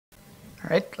All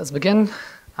right, let's begin.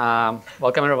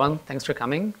 Welcome, everyone. Thanks for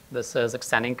coming. This is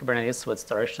Extending Kubernetes with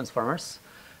Storage Transformers.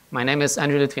 My name is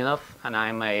Andrew Lytvynov, and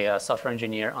I'm a software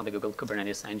engineer on the Google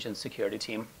Kubernetes Engine security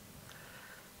team.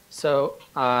 So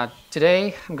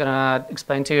today, I'm going to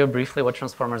explain to you briefly what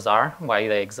transformers are, why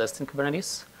they exist in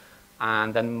Kubernetes.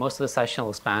 And then most of the session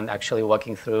will spend actually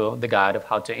walking through the guide of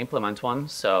how to implement one.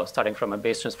 So starting from a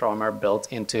base transformer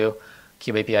built into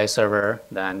kube-apiserver,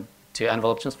 then to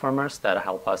envelope transformers that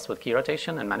help us with key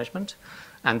rotation and management,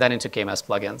 and then into KMS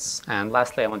plugins. And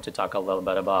lastly, I want to talk a little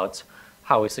bit about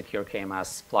how we secure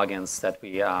KMS plugins that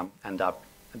we end up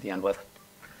at the end with.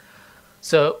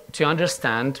 So to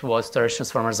understand what storage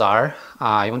transformers are,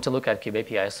 you want to look at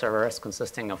kube-apiserver as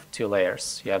consisting of two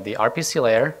layers. You have the RPC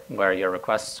layer, where your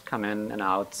requests come in and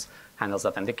out, handles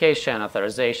authentication,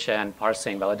 authorization,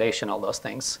 parsing, validation, all those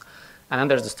things. And then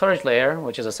there's the storage layer,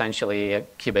 which is essentially a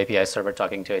kube-apiserver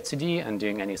talking to etcd and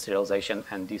doing any serialization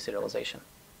and deserialization.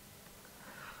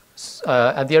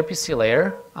 At the RPC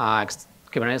layer,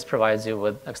 Kubernetes provides you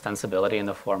with extensibility in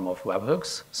the form of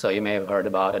webhooks. So you may have heard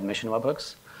about admission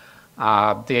webhooks.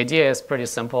 The idea is pretty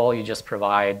simple. You just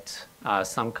provide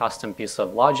some custom piece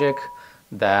of logic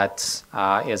that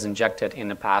is injected in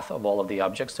the path of all of the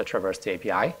objects to traverse the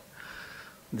API.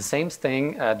 The same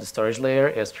thing at the storage layer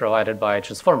is provided by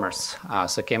transformers.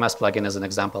 So KMS plugin is an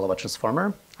example of a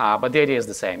transformer, but the idea is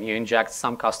the same. You inject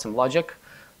some custom logic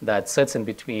that sits in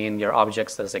between your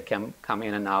objects as they can come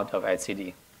in and out of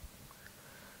etcd.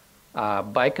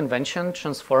 By convention,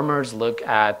 transformers look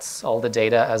at all the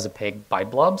data as opaque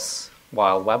byte blobs,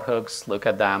 while webhooks look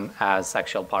at them as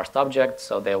actual parsed objects.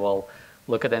 So they will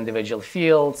look at individual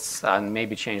fields and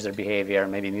maybe change their behavior,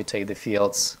 maybe mutate the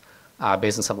fields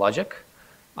based on some logic.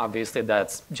 Obviously,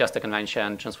 that's just a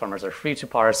convention. Transformers are free to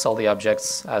parse all the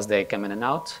objects as they come in and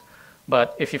out.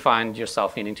 But if you find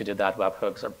yourself needing to do that,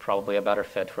 webhooks are probably a better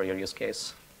fit for your use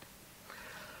case.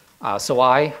 So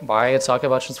why talk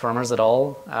about transformers at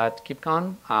all at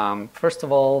KubeCon? First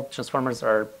of all, transformers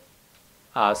are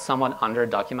somewhat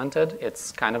under-documented.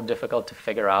 It's kind of difficult to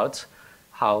figure out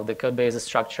how the code base is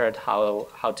structured, how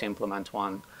to implement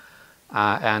one.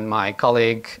 And my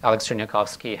colleague, Alex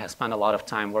Cherniakovsky, has spent a lot of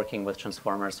time working with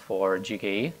transformers for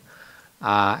GKE.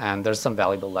 And there's some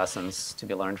valuable lessons to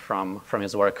be learned from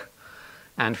his work.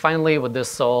 And finally, with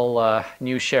this whole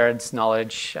new shared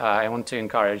knowledge, I want to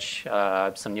encourage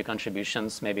some new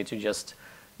contributions, maybe to just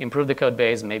improve the code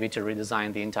base, maybe to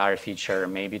redesign the entire feature,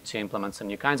 maybe to implement some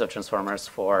new kinds of transformers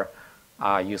for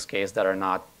use cases that are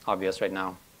not obvious right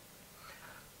now.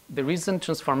 The reason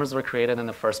transformers were created in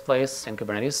the first place in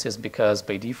Kubernetes is because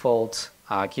by default,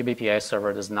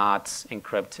 kube-apiserver does not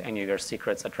encrypt any of your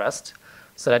secrets at rest.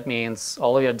 So that means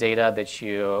all of your data that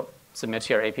you submit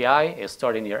to your API is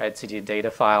stored in your etcd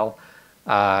data file,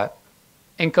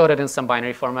 encoded in some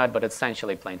binary format, but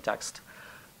essentially plain text.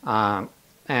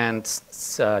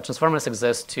 Transformers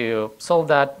exist to solve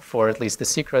that for at least the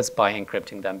secrets by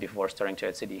encrypting them before storing to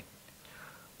etcd.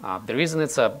 The reason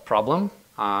it's a problem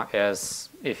is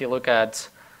if you look at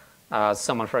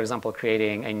someone, for example,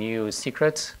 creating a new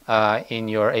secret in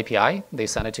your API, they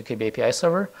send it to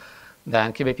kube-apiserver.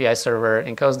 Then kube-apiserver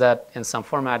encodes that in some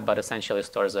format, but essentially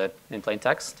stores it in plain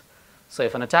text. So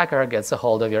if an attacker gets a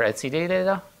hold of your etcd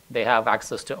data, they have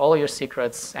access to all your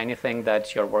secrets, anything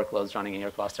that your workloads running in your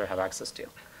cluster have access to.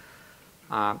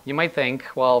 You might think,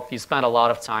 well, you spend a lot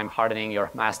of time hardening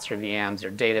your master VMs,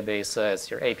 your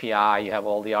databases, your API, you have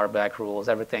all the RBAC rules,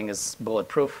 everything is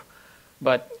bulletproof.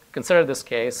 But consider this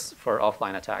case for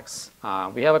offline attacks.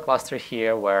 We have a cluster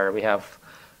here where we have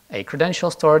a credential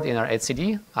stored in our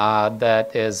etcd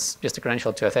that is just a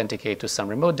credential to authenticate to some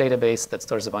remote database that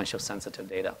stores a bunch of sensitive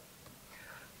data.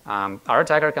 Our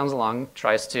attacker comes along,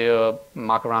 tries to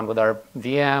muck around with our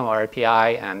VM or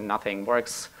API, and nothing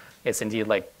works. It's indeed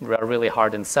like a really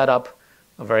hardened setup,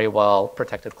 a very well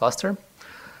protected cluster.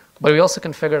 But we also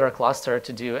configured our cluster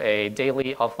to do a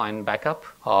daily offline backup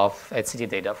of etcd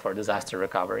data for disaster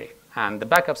recovery. And the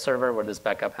backup server where this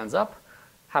backup ends up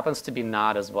happens to be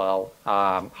not as well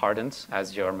hardened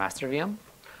as your master VM.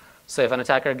 So if an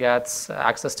attacker gets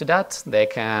access to that, they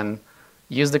can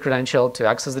use the credential to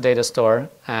access the data store,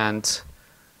 and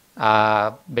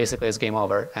basically it's game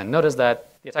over. And notice that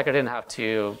the attacker didn't have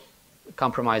to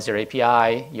compromise your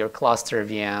API, your cluster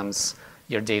VMs,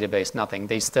 your database, nothing.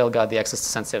 They still got the access to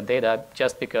sensitive data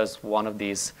just because one of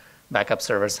these backup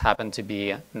servers happened to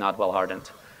be not well hardened.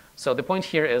 So the point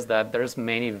here is that there's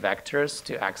many vectors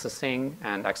to accessing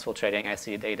and exfiltrating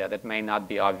etcd data that may not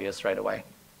be obvious right away.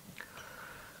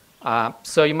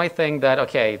 So you might think that,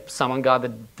 okay, someone got the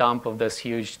dump of this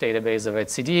huge database of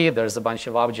etcd, there's a bunch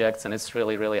of objects, and it's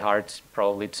really, really hard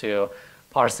probably to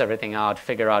parse everything out,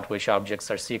 figure out which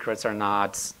objects are secrets or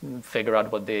not, figure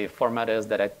out what the format is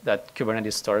that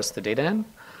Kubernetes stores the data in.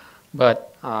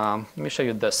 But let me show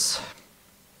you this.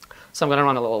 So I'm going to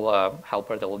run a little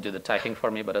helper that will do the typing for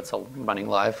me, but it's all running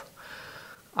live.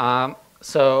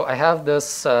 So I have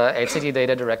this etcd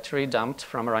data directory dumped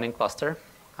from a running cluster.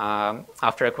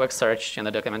 After a quick search in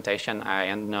the documentation,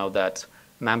 I know that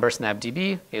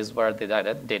member-snapdb is where the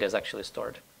data is actually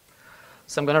stored.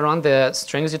 So I'm going to run the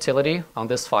strings utility on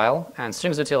this file, and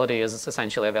strings utility is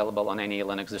essentially available on any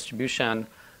Linux distribution,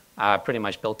 pretty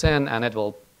much built in, and it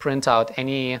will print out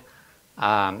any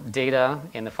data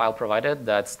in the file provided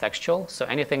that's textual. So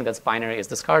anything that's binary is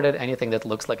discarded. Anything that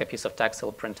looks like a piece of text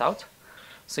will print out.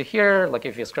 So here, like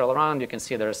if you scroll around, you can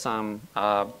see there's some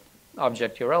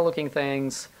object URL looking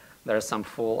things. There's some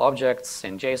full objects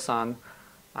in JSON.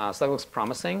 So that looks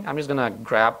promising. I'm just going to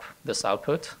grab this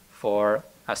output for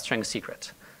a string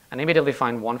secret and immediately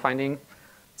find one finding.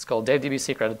 It's called devdb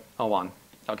secret 01.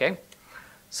 Okay.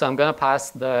 So I'm going to pass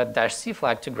the -c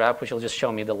flag to grab, which will just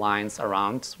show me the lines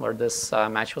around where this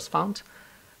match was found.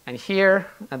 And here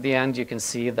at the end, you can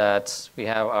see that we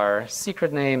have our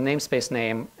secret name, namespace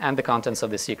name, and the contents of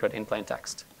the secret in plain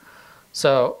text.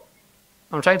 So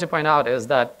what I'm trying to point out is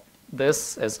that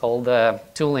this is all the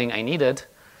tooling I needed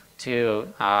to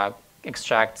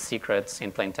extract secrets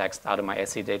in plain text out of my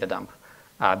etcd data dump.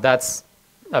 That's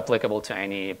applicable to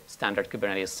any standard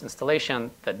Kubernetes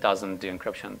installation that doesn't do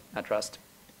encryption at rest.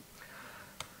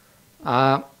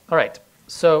 All right,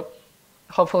 so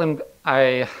hopefully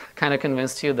I kind of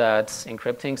convinced you that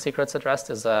encrypting secrets at rest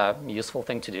is a useful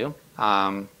thing to do.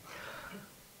 Now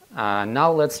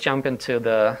let's jump into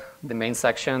the main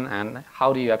section and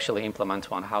how do you actually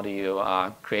implement one? How do you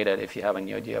create it if you have a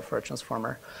new idea for a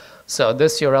transformer? So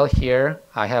this URL here,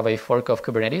 I have a fork of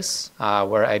Kubernetes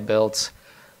where I built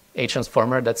a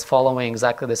transformer that's following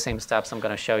exactly the same steps I'm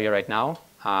going to show you right now.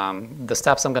 The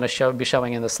steps I'm going to be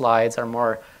showing in the slides are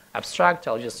more abstract.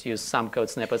 I'll just use some code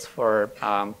snippets for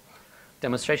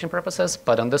demonstration purposes.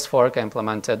 But on this fork, I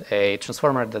implemented a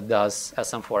transformer that does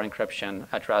SM4 encryption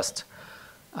at rest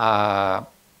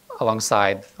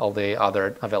alongside all the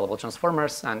other available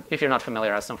transformers. And if you're not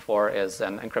familiar, SM4 is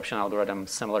an encryption algorithm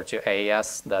similar to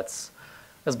AES that's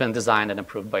been designed and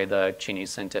approved by the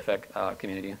Chinese scientific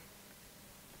community.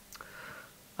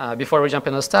 Before we jump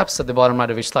into the steps, at the bottom right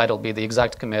of each slide will be the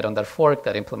exact commit on that fork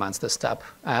that implements this step.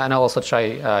 And I'll also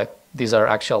try, these are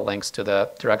actual links to the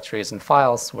directories and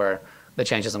files where the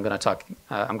changes I'm going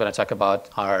to talk about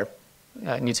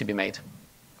need to be made.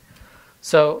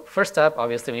 So first step,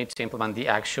 obviously, we need to implement the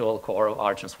actual core of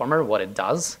our transformer, what it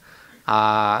does.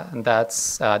 And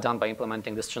that's done by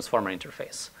implementing this transformer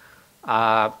interface.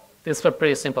 This is a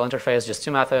pretty simple interface, just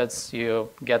two methods. You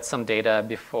get some data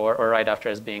before or right after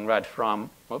it's being read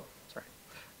from,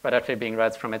 right after being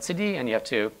read from etcd, and you have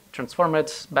to transform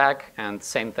it back, and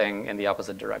same thing in the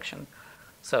opposite direction.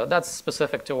 So that's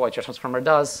specific to what your transformer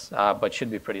does, but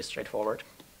should be pretty straightforward.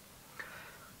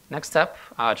 Next step,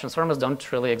 transformers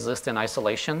don't really exist in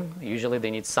isolation. Usually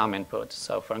they need some input.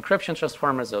 So for encryption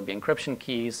transformers, there'll be encryption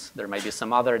keys. There might be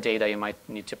some other data you might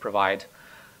need to provide.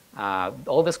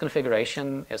 All this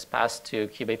configuration is passed to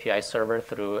kube-apiserver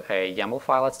through a YAML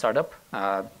file at startup.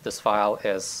 This file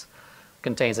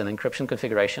contains an encryption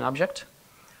configuration object.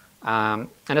 And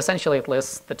essentially it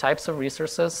lists the types of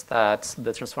resources that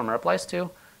the transformer applies to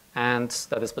and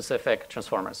the specific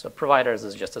transformers. So providers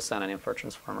is just a synonym for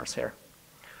transformers here.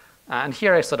 And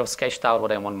here I sort of sketched out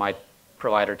what I want my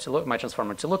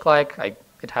transformer to look like.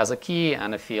 It has a key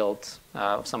and a field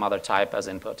of some other type as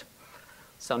input.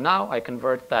 So now I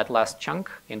convert that last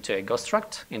chunk into a ghost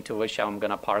struct, into which I'm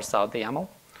going to parse out the YAML.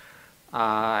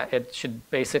 It should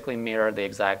basically mirror the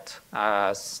exact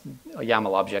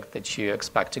YAML object that you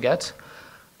expect to get.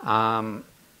 And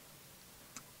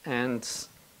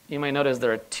you might notice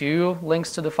there are two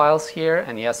links to the files here.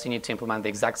 And yes, you need to implement the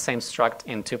exact same struct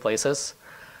in two places.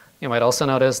 You might also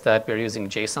notice that we're using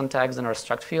JSON tags in our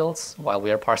struct fields while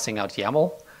we are parsing out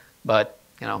YAML. But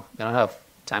we don't have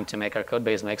time to make our code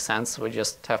base make sense. We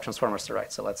just have transformers to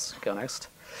write. So let's go next.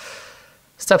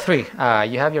 Step 3,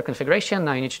 you have your configuration.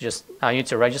 Now you need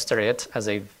to register it as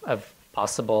a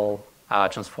possible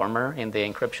transformer in the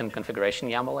encryption configuration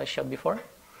YAML I showed before.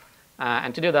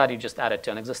 And to do that, you just add it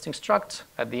to an existing struct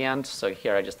at the end. So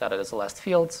here I just added as the last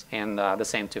field in the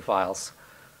same two files.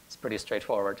 It's pretty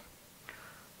straightforward.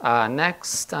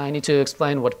 Next, I need to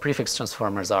explain what prefix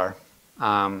transformers are.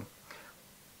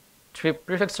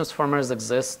 Prefix transformers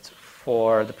exist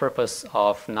for the purpose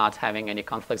of not having any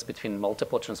conflicts between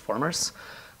multiple transformers.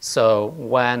 So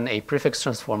when a prefix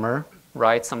transformer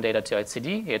writes some data to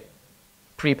etcd, it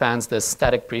prepends this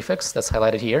static prefix that's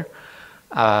highlighted here.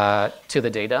 to the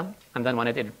data. And then when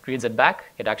it reads it back,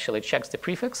 it actually checks the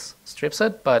prefix, strips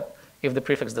it. But if the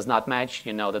prefix does not match,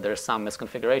 you know that there's some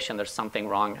misconfiguration, there's something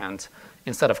wrong. And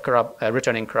instead of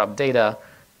returning corrupt data,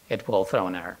 it will throw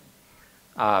an error.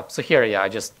 So here, yeah, I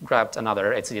just grabbed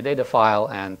another etcd data file,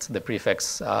 and the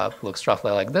prefix looks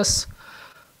roughly like this.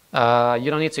 You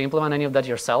don't need to implement any of that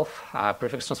yourself.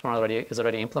 Prefix transformer is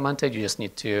already implemented. You just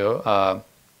need to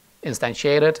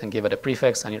instantiate it and give it a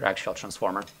prefix and your actual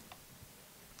transformer.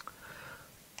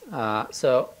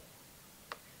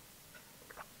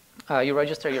 You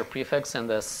register your prefix in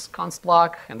this const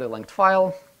block in the linked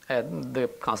file. And the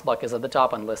const block is at the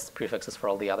top and lists prefixes for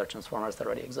all the other transformers that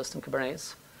already exist in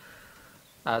Kubernetes.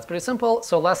 It's pretty simple.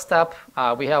 So last step,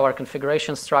 we have our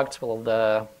configuration struct with all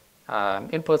the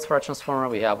inputs for our transformer.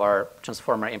 We have our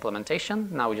transformer implementation.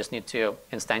 Now we just need to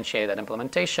instantiate that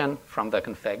implementation from the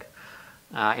config.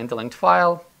 In the linked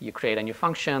file, you create a new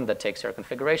function that takes your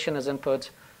configuration as input,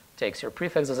 takes your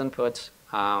prefix as input.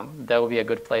 That will be a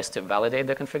good place to validate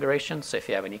the configuration. So if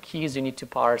you have any keys you need to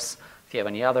parse, if you have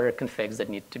any other configs that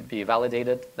need to be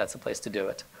validated, that's a place to do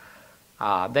it.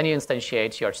 Then you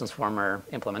instantiate your transformer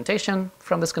implementation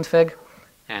from this config.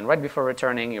 And right before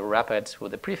returning, you wrap it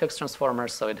with the prefix transformer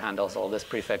so it handles all this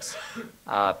prefix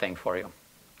thing for you.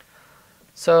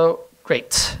 So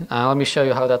great. Let me show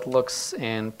you how that looks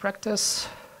in practice.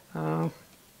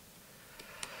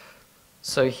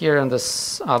 So here in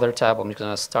this other tab, I'm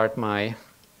going to start my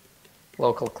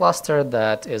local cluster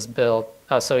that is built.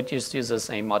 So it just uses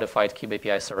a modified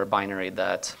kube-apiserver binary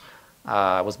that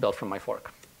was built from my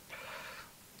fork.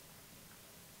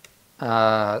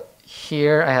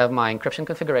 Here I have my encryption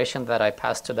configuration that I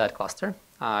passed to that cluster.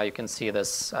 You can see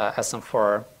this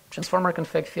SM4 transformer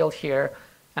config field here,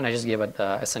 and I just gave it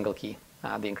a single key,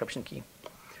 the encryption key.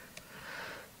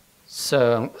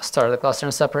 So start the cluster in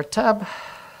a separate tab,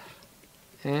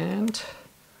 and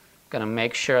I'm going to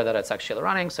make sure that it's actually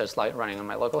running. So it's running on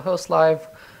my local host live.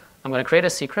 I'm going to create a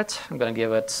secret. I'm going to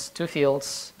give it 2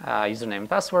 fields, username and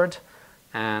password,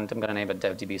 and I'm going to name it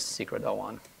devdb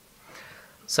secret01.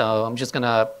 So I'm just going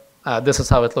to, this is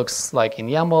how it looks like in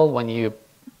YAML when you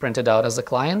print it out as a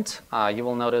client. You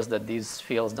will notice that these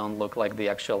fields don't look like the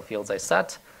actual fields I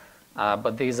set,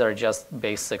 but these are just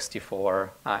base64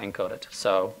 encoded.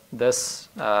 So this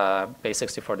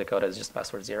base64 decoder is just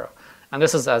password 0. And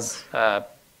this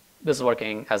is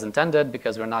working as intended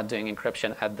because we're not doing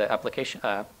encryption at the application,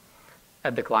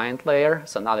 at the client layer.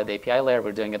 So not at the API layer,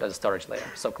 we're doing it at a storage layer.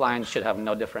 So clients should have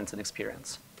no difference in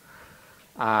experience.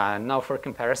 Now for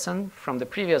comparison, from the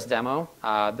previous demo,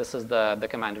 this is the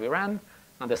command we ran,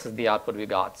 and this is the output we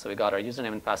got. So we got our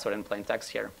username and password in plain text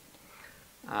here.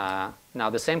 Now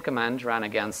the same command ran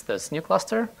against this new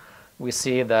cluster. We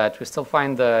see that we still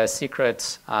find the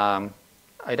secret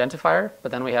identifier,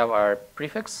 but then we have our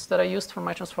prefix that I used for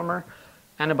my transformer,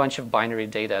 and a bunch of binary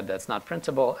data that's not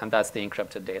printable, and that's the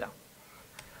encrypted data.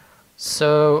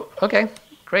 So, okay,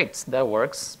 great, that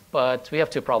works, but we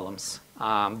have 2 problems.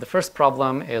 The first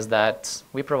problem is that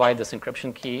we provide this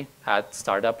encryption key at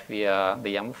startup via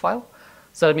the YAML file.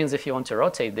 So that means if you want to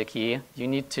rotate the key, you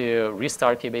need to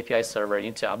restart kube-apiserver, you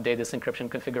need to update this encryption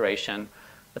configuration.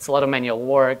 It's a lot of manual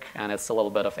work, and it's a little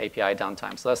bit of API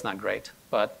downtime, so that's not great.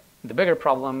 But the bigger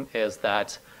problem is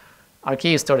that our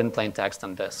key is stored in plain text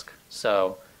on disk.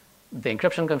 So the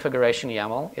encryption configuration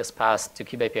YAML is passed to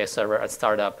kube-apiserver at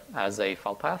startup as a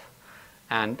file path.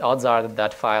 And odds are that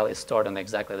that file is stored on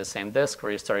exactly the same disk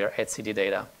where you store your etcd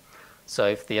data. So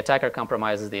if the attacker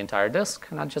compromises the entire disk,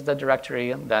 not just the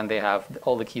directory, then they have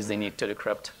all the keys they need to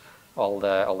decrypt all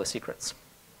the secrets.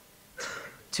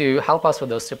 To help us with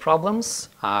those 2 problems,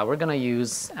 we're going to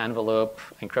use envelope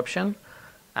encryption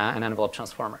and envelope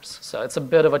transformers. So it's a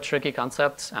bit of a tricky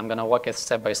concept. I'm going to walk it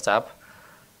step by step,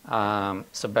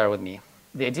 so bear with me.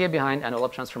 The idea behind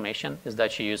envelope transformation is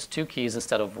that you use 2 keys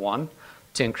instead of 1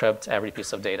 to encrypt every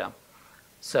piece of data.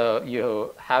 So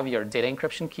you have your data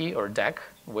encryption key, or DEC,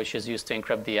 which is used to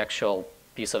encrypt the actual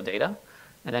piece of data.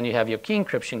 And then you have your key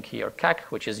encryption key, or KEK,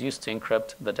 which is used to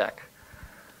encrypt the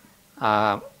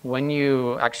DEC. When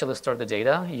you actually store the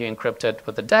data, you encrypt it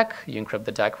with the DEC, you encrypt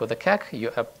the DEC with the KEK, you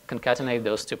concatenate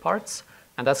those 2 parts,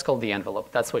 and that's called the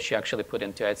envelope. That's what you actually put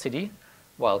into etcd,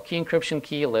 while key encryption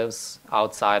key lives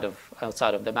outside of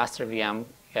the master VM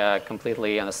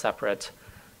completely on a separate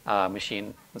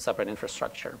machine, a separate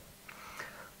infrastructure.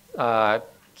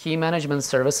 Key management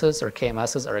services, or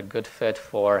KMSs, are a good fit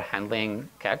for handling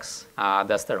KEKs.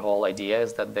 That's their whole idea,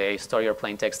 is that they store your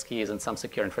plain text keys in some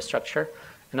secure infrastructure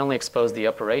and only expose the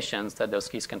operations that those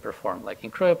keys can perform, like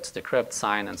encrypt, decrypt,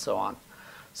 sign, and so on.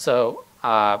 So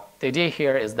the idea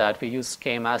here is that we use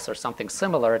KMS or something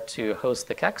similar to host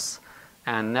the KEKs,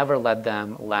 and never let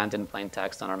them land in plain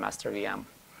text on our master VM.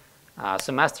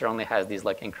 So master only has these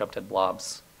like encrypted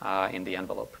blobs in the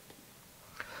envelope.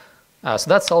 So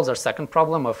that solves our second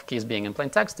problem of keys being in plain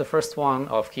text. The first one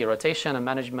of key rotation and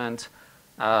management,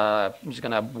 I'm just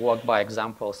going to walk by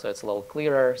example so it's a little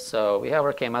clearer. So we have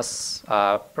our KMS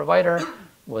provider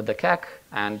with the CAC,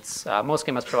 and most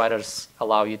KMS providers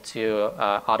allow you to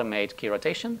automate key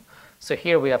rotation. So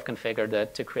here we have configured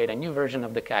it to create a new version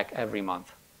of the CAC every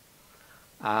month.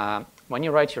 When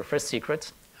you write your first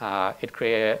secret,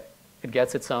 it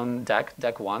gets its own deck,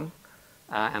 deck1,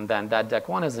 and then that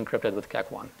deck1 is encrypted with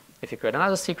CAC1. If you create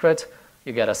another secret,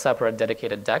 you get a separate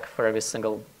dedicated deck for every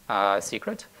single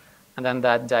secret, and then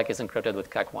that deck is encrypted with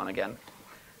CAC1 again.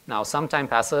 Now, some time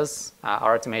passes,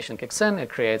 our automation kicks in, it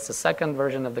creates a second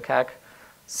version of the CAC.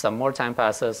 Some more time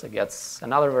passes, it gets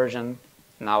another version.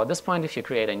 Now, at this point, if you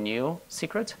create a new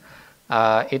secret,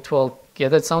 it will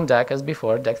get its own deck as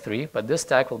before, deck 3, but this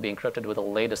deck will be encrypted with the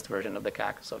latest version of the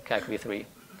CAC, so CAC v3.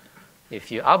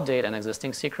 If you update an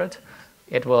existing secret,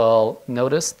 it will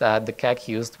notice that the CAC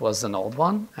used was an old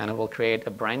one, and it will create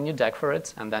a brand new deck for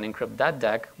it, and then encrypt that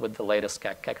deck with the latest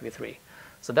CAC, CAC v3.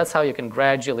 So that's how you can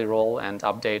gradually roll and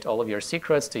update all of your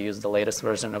secrets to use the latest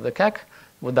version of the CAC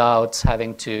without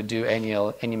having to do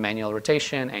any manual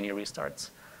rotation, any restarts.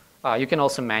 You can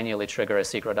also manually trigger a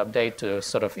secret update to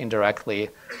sort of indirectly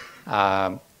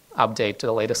update to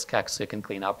the latest CAC so you can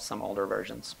clean up some older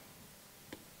versions.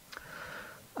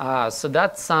 So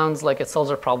that sounds like it solves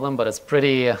our problem, but it's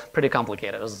pretty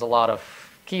complicated. There's a lot of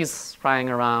keys flying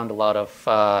around, a lot of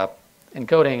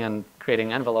encoding and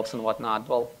creating envelopes and whatnot.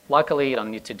 Well, luckily, you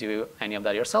don't need to do any of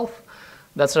that yourself.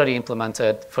 That's already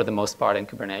implemented for the most part in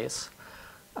Kubernetes.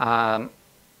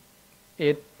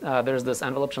 There's this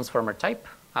envelope transformer type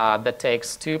that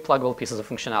takes two pluggable pieces of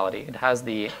functionality. It has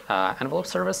the envelope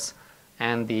service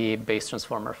and the base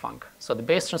transformer func. So the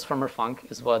base transformer func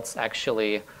is what's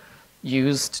actually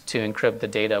used to encrypt the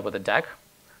data with a deck.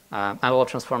 Envelope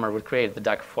transformer would create the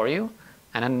deck for you,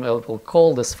 and then it will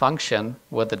call this function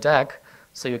with the deck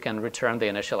so you can return the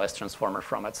initialized transformer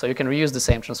from it. So you can reuse the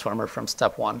same transformer from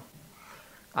step 1.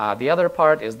 The other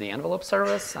part is the envelope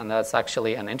service, and that's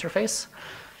actually an interface.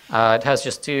 It has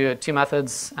just two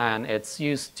methods, and it's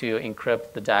used to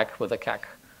encrypt the deck with a CAC.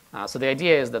 So the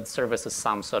idea is that the service is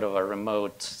some sort of a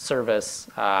remote service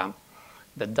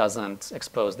that doesn't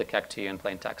expose the CAC to you in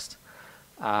plain text.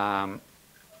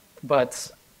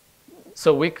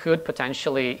 So we could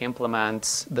potentially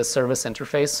implement the service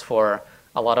interface for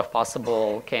a lot of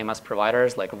possible KMS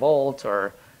providers like Vault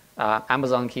or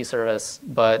Amazon Key Service,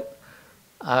 but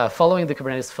following the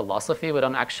Kubernetes philosophy, we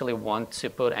don't actually want to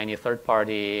put any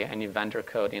third-party, any vendor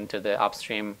code into the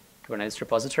upstream Kubernetes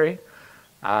repository.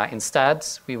 Instead,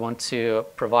 we want to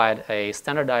provide a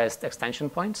standardized extension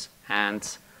point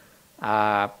and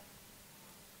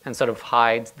sort of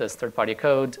hide this third-party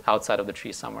code outside of the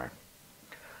tree somewhere.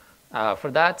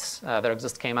 For that, there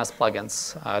exist KMS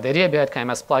plugins. The idea behind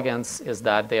KMS plugins is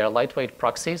that they are lightweight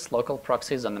proxies, local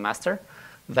proxies on the master,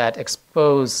 that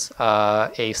expose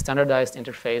a standardized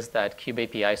interface that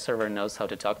kube-apiserver knows how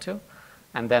to talk to.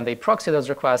 And then they proxy those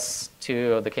requests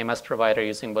to the KMS provider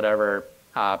using whatever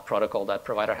protocol that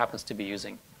provider happens to be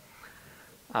using.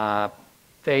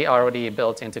 They are already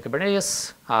built into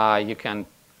Kubernetes. You can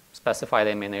specify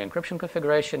them in the encryption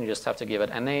configuration. You just have to give it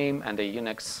a name and a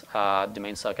Unix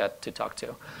domain socket to talk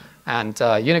to. And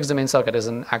Unix domain socket is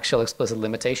an actual explicit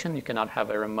limitation. You cannot have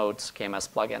a remote KMS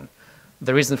plugin.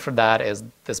 The reason for that is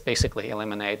this basically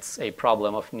eliminates a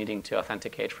problem of needing to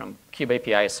authenticate from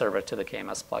kube-apiserver to the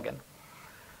KMS plugin.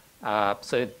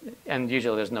 And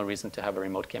usually there's no reason to have a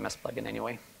remote KMS plugin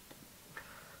anyway.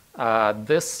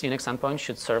 This Unix endpoint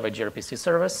should serve a gRPC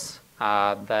service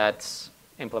that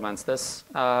implements this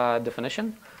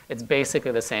definition. It's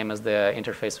basically the same as the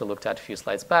interface we looked at a few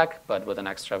slides back, but with an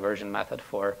extra version method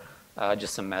for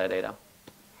just some metadata.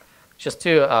 Just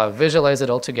to visualize it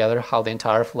all together, how the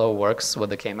entire flow works with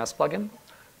the KMS plugin.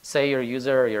 Say your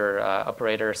user, your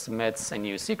operator submits a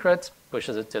new secret,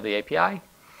 pushes it to the API.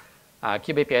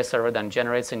 kube-apiserver then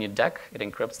generates a new deck. It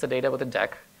encrypts the data with a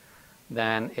deck.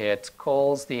 Then it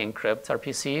calls the encrypt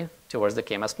RPC towards the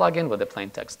KMS plugin with a plain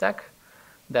text deck.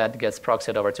 That gets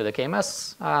proxied over to the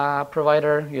KMS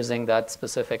provider using that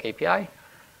specific API.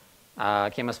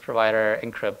 KMS provider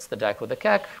encrypts the deck with the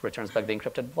CAC, returns back the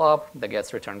encrypted blob that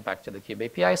gets returned back to the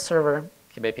kube-apiserver.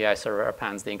 kube-apiserver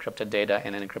appends the encrypted data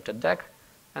in an encrypted deck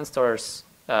and stores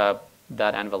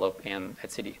that envelope in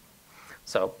etcd.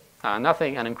 So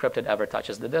nothing unencrypted ever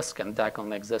touches the disk, and deck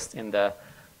only exists in the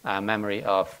memory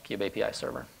of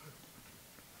kube-apiserver.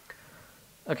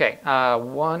 Okay,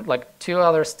 two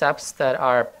other steps that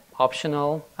are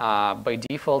optional. By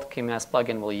default, KMS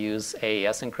plugin will use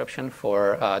AES encryption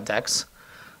for DEX.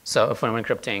 So if I'm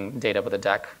encrypting data with a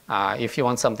DEC, if you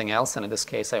want something else, and in this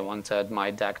case, I wanted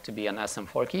my DEC to be an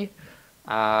SM4 key,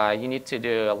 you need to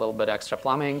do a little bit extra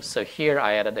plumbing. So here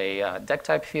I added a DEC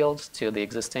type field to the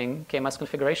existing KMS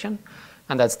configuration,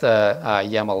 and that's the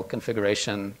YAML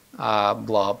configuration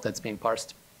blob that's being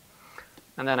parsed.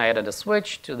 And then I added a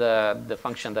switch to the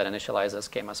function that initializes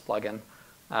KMS plugin,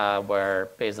 where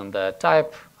based on the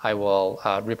type, I will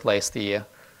replace the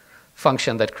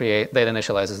function that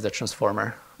initializes the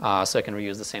transformer, so I can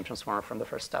reuse the same transformer from the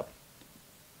first step.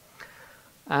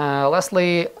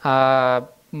 Lastly,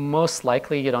 most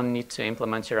likely you don't need to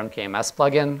implement your own KMS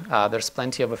plugin. There's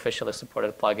plenty of officially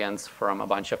supported plugins from a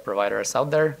bunch of providers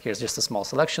out there. Here's just a small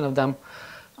selection of them.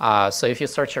 So if you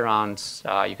search around,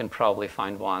 you can probably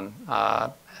find one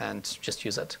and just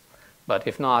use it. But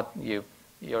if not,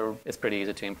 it's pretty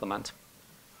easy to implement.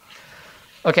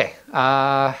 Okay,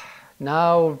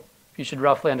 now you should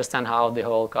roughly understand how the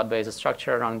whole code base is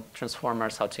structured around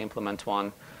transformers, how to implement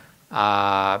one.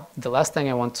 The last thing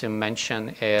I want to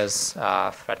mention is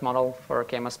threat model for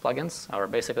KMS plugins, or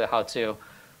basically how to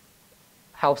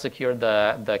help secure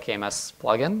the KMS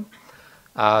plugin.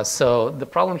 So the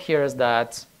problem here is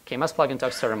that KMS plugin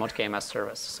talks to a remote KMS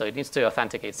service, so it needs to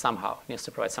authenticate somehow. It needs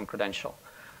to provide some credential.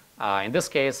 In this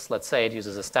case, let's say it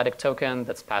uses a static token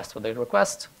that's passed with a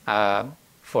request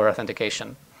for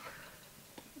authentication.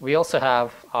 We also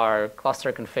have our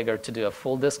cluster configured to do a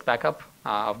full disk backup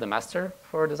of the master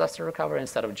for disaster recovery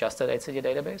instead of just an etcd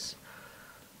database.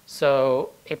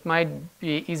 So it might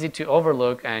be easy to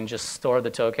overlook and just store the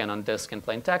token on disk in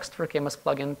plain text for KMS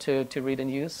plugin to read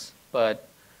and use. But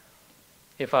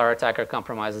if our attacker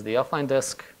compromises the offline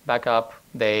disk backup,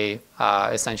 they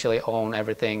essentially own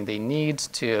everything they need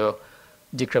to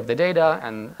decrypt the data,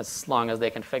 and as long as they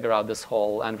can figure out this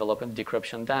whole envelope and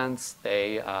decryption dance,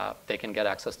 they can get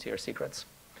access to your secrets.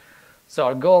 So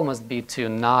our goal must be to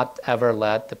not ever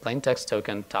let the plain text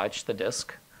token touch the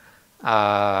disk.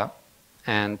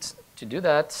 And to do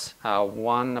that,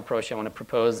 one approach I want to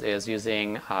propose is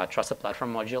using Trusted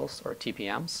Platform Modules, or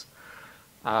TPMs.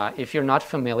 If you're not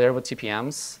familiar with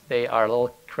TPMs, they are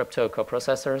little crypto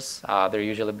coprocessors. They're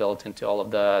usually built into all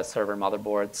of the server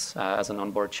motherboards as an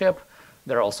onboard chip.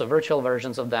 There are also virtual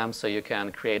versions of them, so you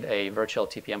can create a virtual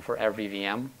TPM for every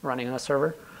VM running on a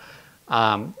server.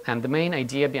 And the main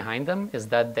idea behind them is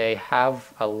that they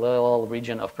have a little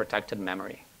region of protected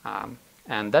memory.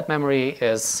 And that memory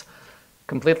is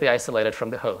completely isolated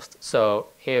from the host. So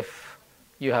if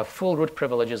you have full root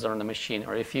privileges on the machine,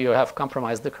 or if you have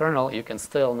compromised the kernel, you can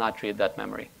still not read that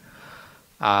memory.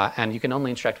 And you can only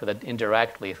interact with it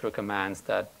indirectly through commands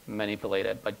that manipulate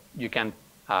it, but you can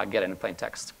get it in plain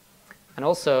text. And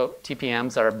also,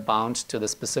 TPMs are bound to the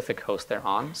specific host they're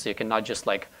on, so you cannot just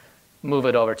like move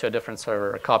it over to a different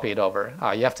server or copy it over.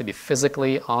 You have to be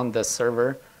physically on the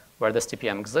server where this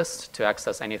TPM exists to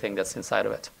access anything that's inside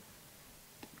of it.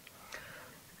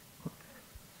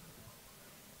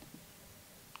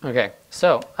 Okay,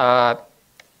 so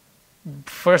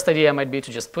first idea might be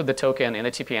to just put the token in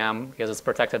a TPM because it's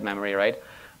protected memory, right?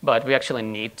 But we actually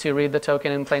need to read the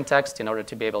token in plain text in order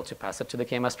to be able to pass it to the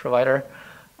KMS provider.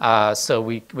 So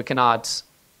we cannot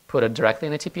put it directly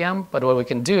in a TPM, but what we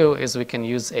can do is we can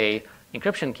use a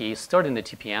encryption key stored in the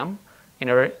TPM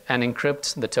and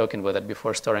encrypt the token with it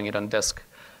before storing it on disk.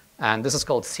 And this is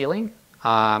called sealing.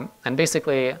 And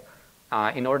basically,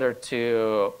 in order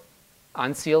to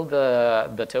unseal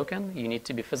the token, you need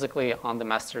to be physically on the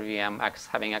master VM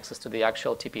having access to the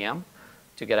actual TPM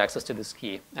to get access to this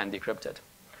key and decrypt it.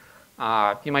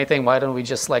 You might think, why don't we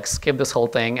just like skip this whole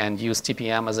thing and use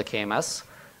TPM as a KMS?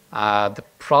 The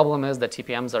problem is that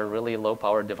TPMs are really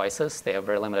low-powered devices. They have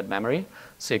very limited memory.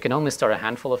 So you can only store a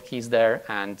handful of keys there,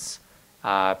 and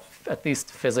at least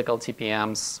physical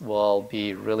TPMs will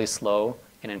be really slow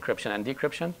in encryption and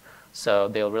decryption. So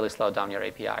they'll really slow down your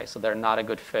API. So they're not a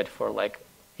good fit for like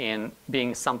in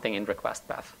being something in request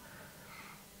path.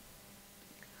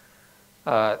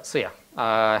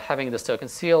 Having this token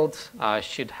sealed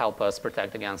should help us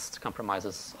protect against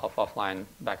compromises of offline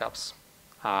backups.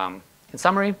 In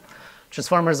summary,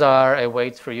 transformers are a way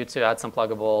for you to add some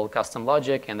pluggable custom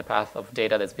logic in the path of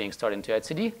data that's being stored into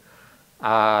etcd.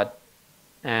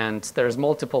 And there's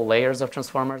multiple layers of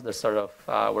transformers that sort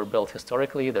of were built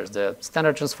historically. There's the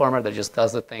standard transformer that just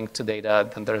does the thing to data.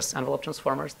 Then there's envelope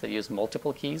transformers that use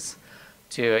multiple keys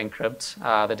to encrypt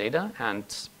the data and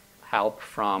help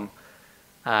from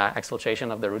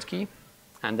exfiltration of the root key.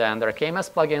 And then there are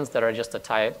KMS plugins that are just a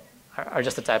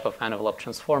type of envelope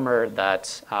transformer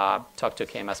that talk to a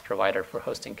KMS provider for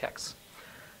hosting KEX.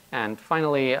 And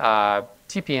finally,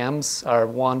 TPMs are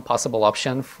one possible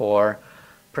option for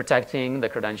protecting the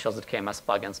credentials that KMS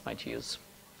plugins might use.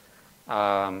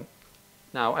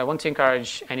 Now, I want to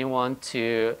encourage anyone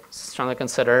to strongly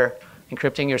consider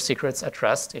encrypting your secrets at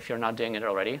rest if you're not doing it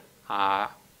already.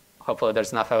 Hopefully,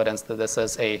 there's enough evidence that this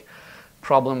is a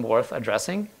problem worth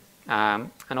addressing.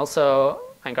 And also,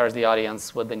 I encourage the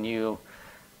audience with the new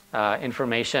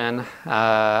information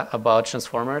about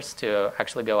transformers to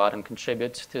actually go out and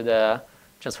contribute to the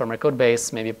transformer code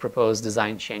base, maybe propose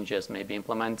design changes, maybe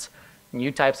implement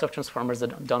new types of transformers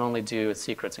that don't only do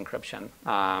secrets encryption,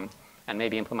 and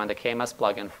maybe implement a KMS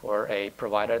plugin for a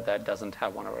provider that doesn't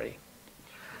have one already.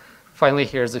 Finally,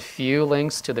 here's a few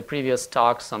links to the previous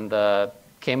talks on the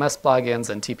KMS plugins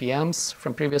and TPMs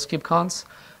from previous KubeCons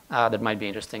that might be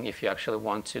interesting if you actually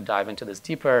want to dive into this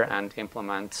deeper and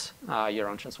implement your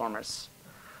own transformers.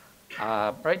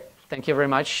 Right, thank you very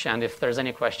much. And if there's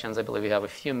any questions, I believe we have a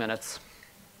few minutes.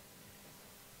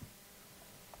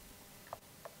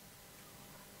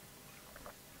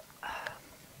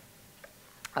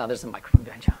 There's a microphone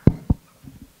behind you.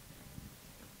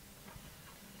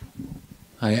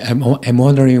 I'm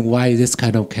wondering why this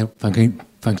kind of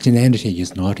functionality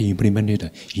is not implemented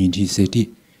in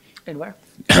GCD. In where?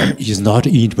 Is not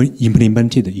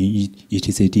implemented in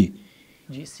etcd.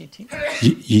 GCT?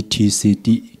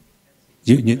 etcd.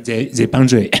 The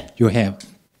boundary you have.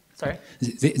 Sorry?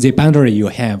 The boundary you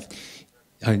have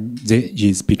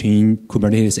is between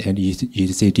Kubernetes and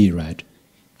etcd, right?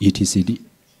 etcd.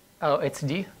 Oh,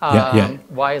 etcd? Yeah.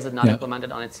 Why is it not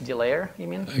implemented on etcd layer, you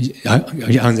mean?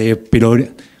 On the below,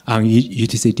 on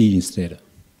etcd instead.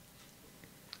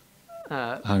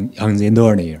 On the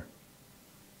lower layer.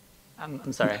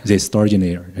 I'm sorry. The storage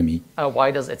layer, I mean. Why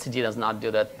does etcd does not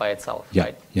do that by itself, Yeah,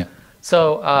 right? yeah.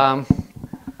 So,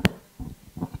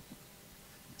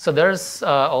 so there's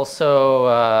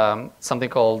also something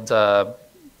called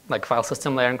like file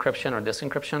system layer encryption or disk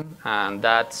encryption, and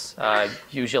that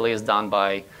usually is done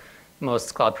by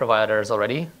most cloud providers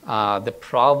already. The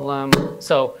problem,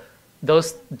 so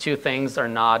those two things are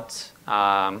not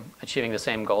achieving the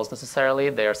same goals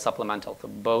necessarily. They are supplemental to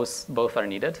both are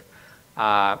needed.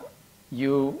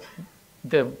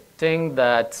 The thing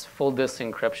that full disk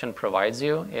encryption provides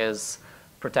you is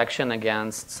protection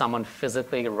against someone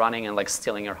physically running and like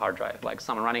stealing your hard drive, like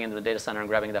someone running into the data center and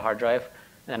grabbing the hard drive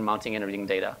and then mounting and reading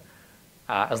data.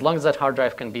 As long as that hard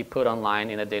drive can be put online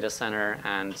in a data center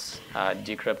and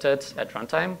decrypted at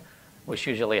runtime, which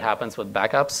usually happens with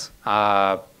backups,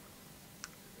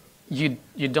 you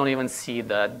don't even see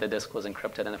that the disk was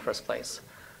encrypted in the first place.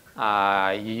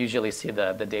 You usually see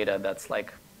the data that's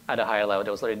like at a higher level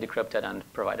that was already decrypted and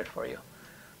provided for you.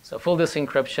 So full disk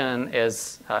encryption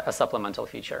is a supplemental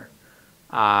feature.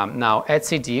 Now,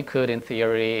 etcd could, in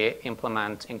theory,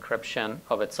 implement encryption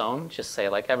of its own. Just say,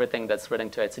 like, everything that's written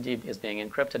to etcd is being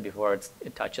encrypted before it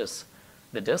touches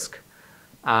the disk.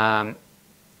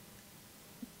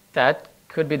 That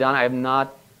could be done. I've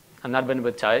not been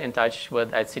in touch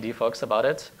with etcd folks about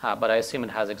it, but I assume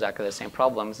it has exactly the same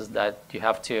problems, is that you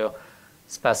have to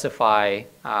specify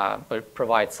or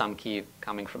provide some key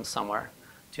coming from somewhere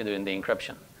to do the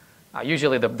encryption.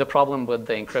 Usually the problem with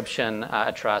the encryption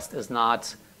at rest is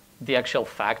not the actual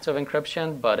fact of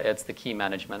encryption, but it's the key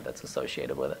management that's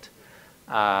associated with it.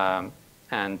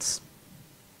 And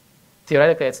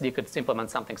theoretically, etcd could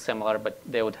implement something similar, but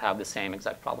they would have the same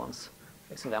exact problems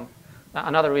facing them.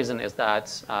 Another reason is that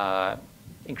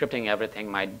encrypting everything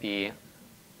might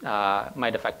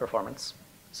affect performance.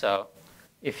 So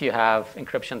if you have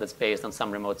encryption that's based on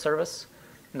some remote service,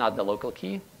 not the local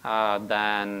key,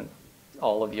 then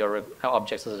all of your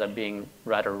objects that are being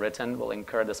read or written will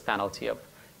incur this penalty of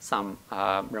some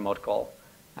remote call.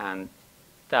 And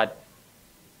that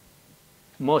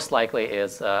most likely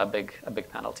is a big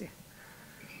penalty.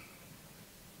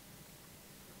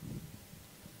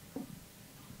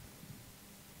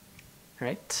 All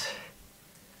right.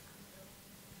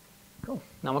 Cool.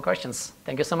 No more questions.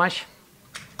 Thank you so much.